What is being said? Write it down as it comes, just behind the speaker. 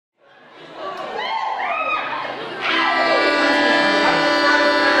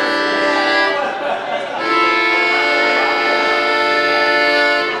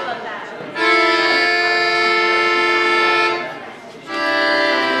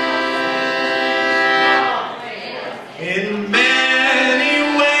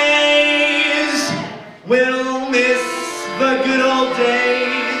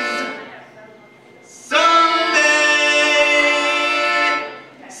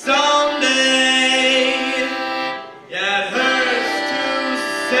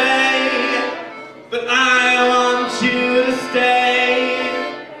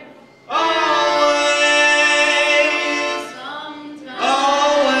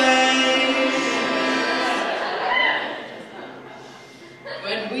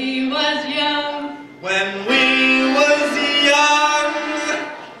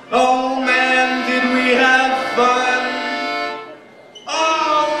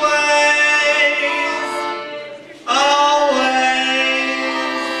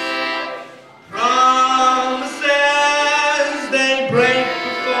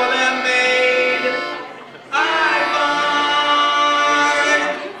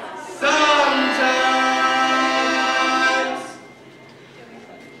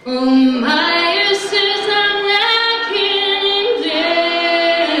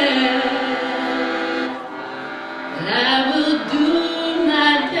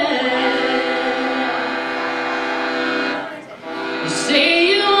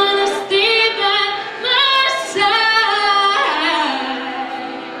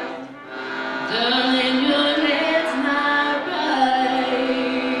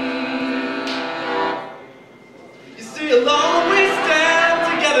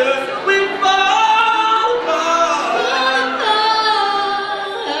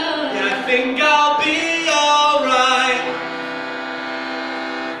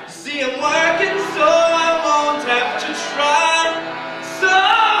I'm working so I won't have to try so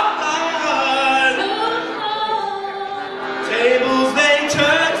hard. Tables they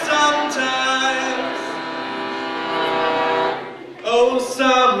turn sometimes. Oh,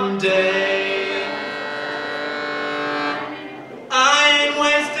 someday I ain't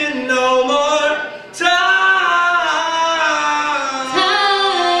wasting no more time.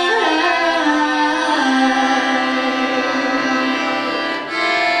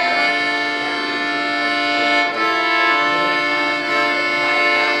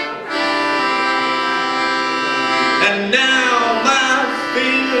 And now my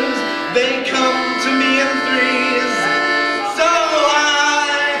fears, they come to me in threes. So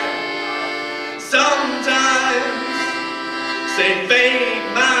I sometimes say, fate,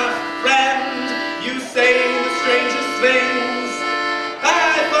 my friend, you say the strangest things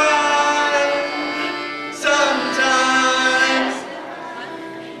I find sometimes.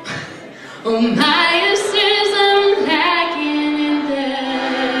 Oh, my says I'm lacking in there,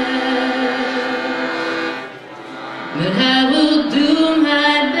 but I will do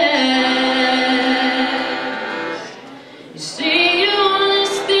my best. You say you wanna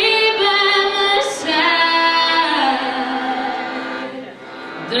stay by my side,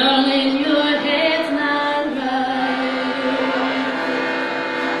 darling, your head's not right.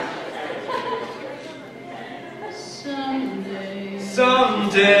 Someday,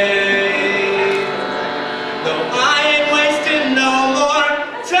 Someday